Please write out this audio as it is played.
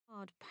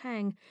hard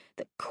pang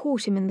that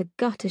caught him in the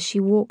gut as she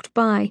walked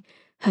by,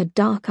 her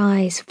dark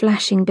eyes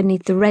flashing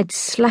beneath the red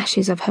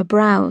slashes of her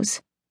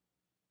brows.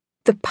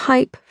 The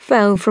pipe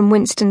fell from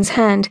Winston's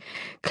hand,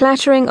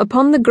 clattering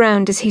upon the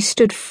ground as he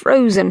stood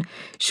frozen,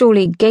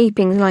 surely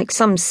gaping like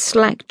some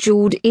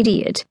slack-jawed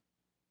idiot.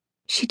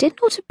 She did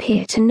not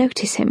appear to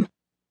notice him,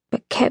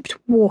 but kept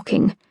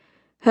walking,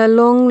 her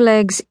long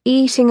legs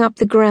eating up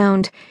the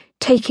ground,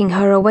 taking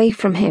her away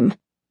from him.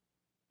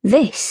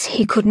 This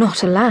he could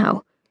not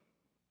allow.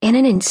 In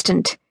an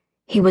instant,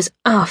 he was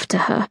after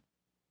her.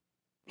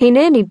 He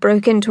nearly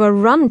broke into a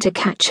run to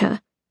catch her.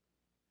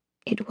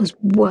 It was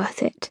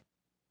worth it.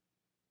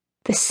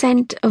 The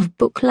scent of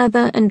book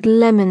leather and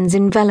lemons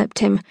enveloped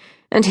him,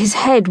 and his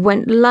head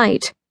went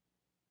light.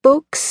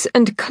 Books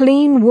and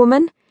clean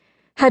woman?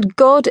 Had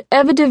God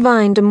ever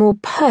divined a more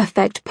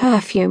perfect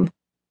perfume?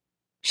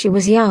 She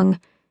was young,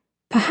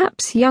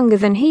 perhaps younger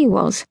than he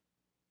was.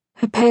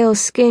 Her pale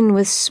skin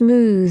was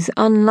smooth,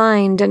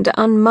 unlined, and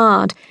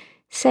unmarred,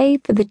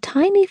 save for the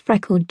tiny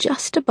freckle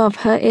just above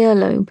her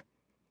earlobe.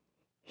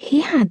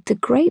 He had the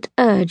great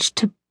urge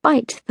to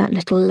bite that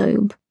little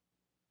lobe.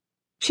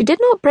 She did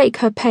not break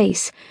her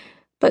pace,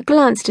 but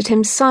glanced at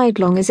him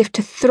sidelong as if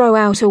to throw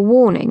out a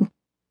warning.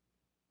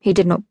 He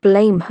did not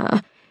blame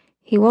her.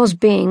 He was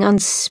being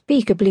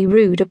unspeakably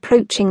rude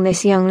approaching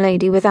this young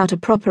lady without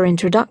a proper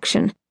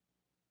introduction.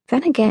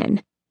 Then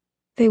again,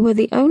 they were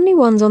the only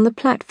ones on the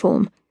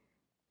platform,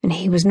 and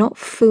he was not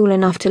fool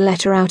enough to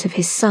let her out of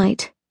his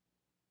sight.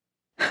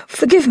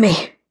 "Forgive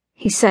me,"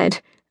 he said,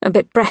 a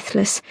bit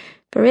breathless,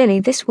 for really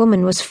this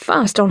woman was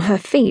fast on her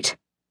feet.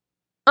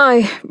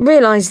 "I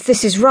realize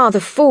this is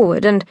rather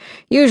forward, and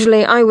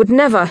usually I would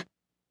never—"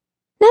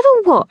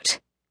 "Never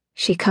what?"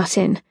 she cut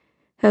in,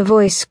 her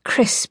voice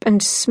crisp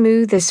and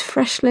smooth as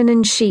fresh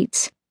linen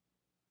sheets.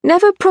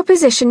 "Never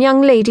proposition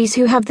young ladies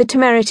who have the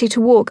temerity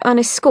to walk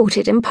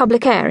unescorted in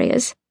public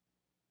areas?"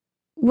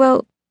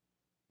 Well,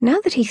 now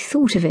that he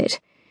thought of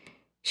it,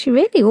 she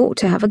really ought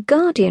to have a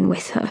guardian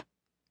with her.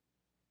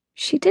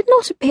 She did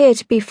not appear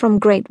to be from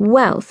great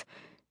wealth,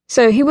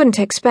 so he wouldn't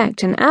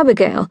expect an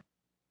Abigail,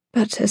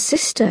 but a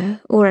sister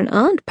or an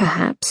aunt,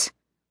 perhaps.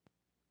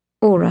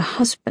 Or a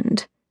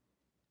husband.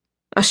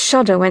 A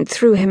shudder went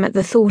through him at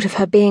the thought of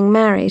her being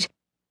married.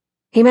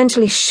 He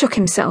mentally shook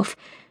himself,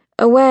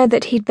 aware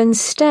that he'd been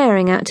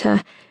staring at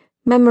her,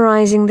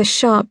 memorizing the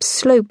sharp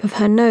slope of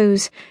her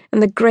nose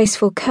and the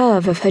graceful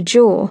curve of her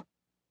jaw.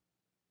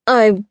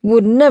 "I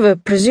would never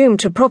presume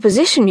to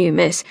proposition you,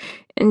 miss.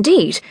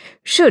 Indeed,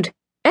 should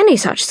any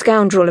such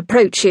scoundrel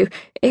approach you,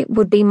 it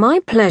would be my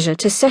pleasure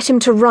to set him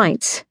to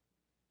rights."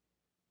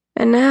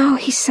 And now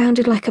he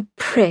sounded like a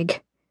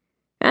prig,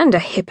 and a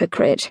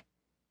hypocrite.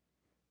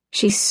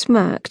 She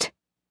smirked.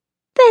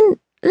 "Then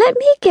let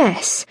me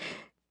guess.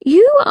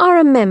 You are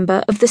a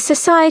member of the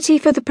Society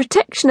for the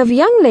Protection of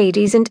Young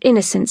Ladies and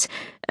Innocents,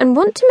 and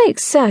want to make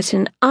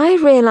certain I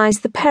realize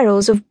the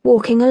perils of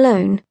walking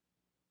alone."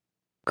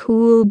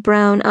 Cool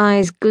brown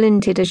eyes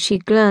glinted as she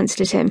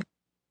glanced at him,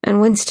 and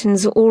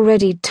Winston's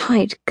already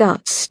tight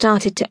guts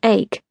started to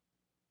ache.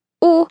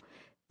 "Or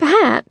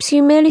perhaps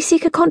you merely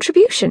seek a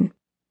contribution."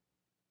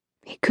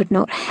 He could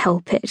not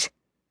help it.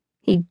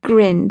 He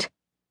grinned.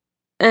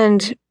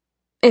 "And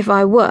if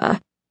I were,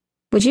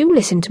 would you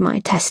listen to my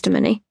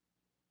testimony?"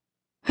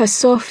 Her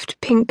soft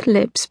pink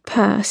lips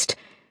pursed,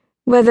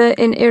 whether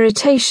in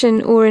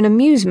irritation or in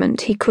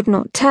amusement he could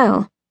not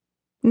tell,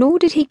 nor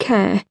did he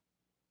care.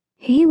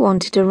 He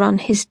wanted to run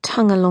his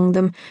tongue along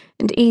them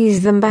and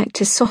ease them back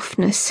to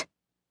softness.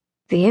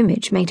 The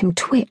image made him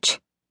twitch.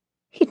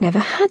 He'd never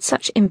had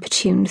such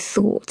importune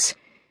thoughts.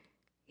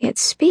 Yet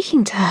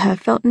speaking to her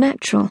felt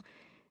natural,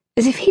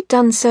 as if he'd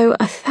done so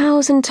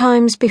 1,000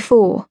 times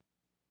before.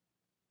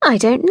 "I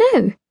don't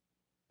know.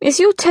 Is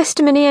your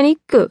testimony any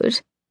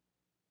good?"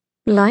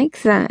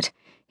 Like that,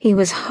 he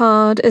was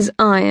hard as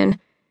iron.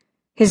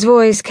 His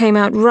voice came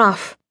out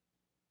rough.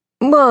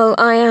 "Well,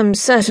 I am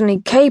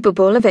certainly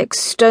capable of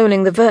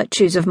extolling the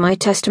virtues of my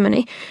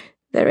testimony.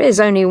 There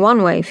is only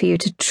one way for you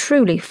to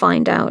truly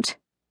find out."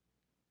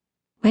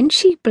 When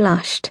she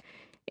blushed,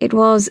 it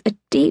was a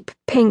deep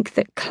pink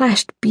that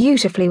clashed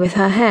beautifully with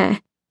her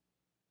hair.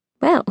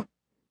 "Well,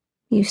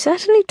 you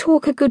certainly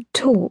talk a good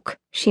talk,"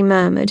 she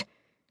murmured,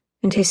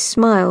 and his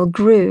smile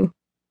grew.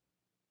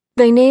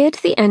 They neared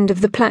the end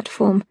of the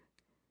platform.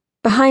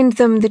 Behind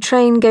them the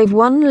train gave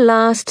one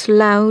last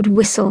loud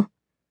whistle.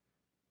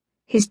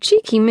 His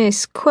cheeky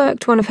miss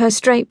quirked one of her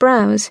straight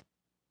brows.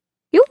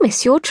 "You'll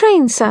miss your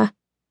train, sir."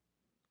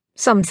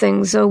 "Some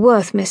things are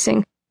worth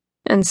missing,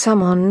 and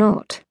some are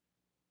not."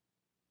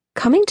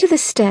 Coming to the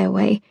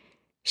stairway,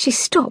 she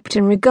stopped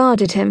and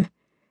regarded him.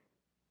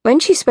 When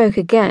she spoke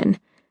again,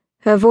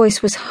 her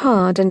voice was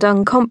hard and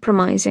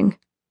uncompromising.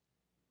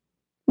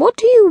 "What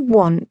do you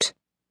want?"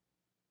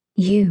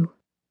 "You.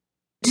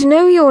 To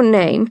know your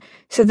name,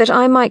 so that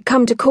I might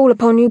come to call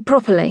upon you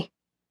properly."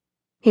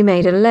 He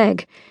made a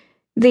leg,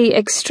 the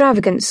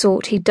extravagant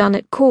sort he'd done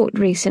at court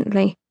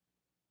recently.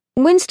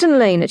 "Winston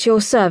Lane at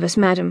your service,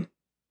 madam."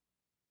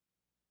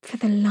 For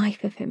the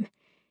life of him,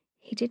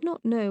 he did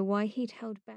not know why he'd held back.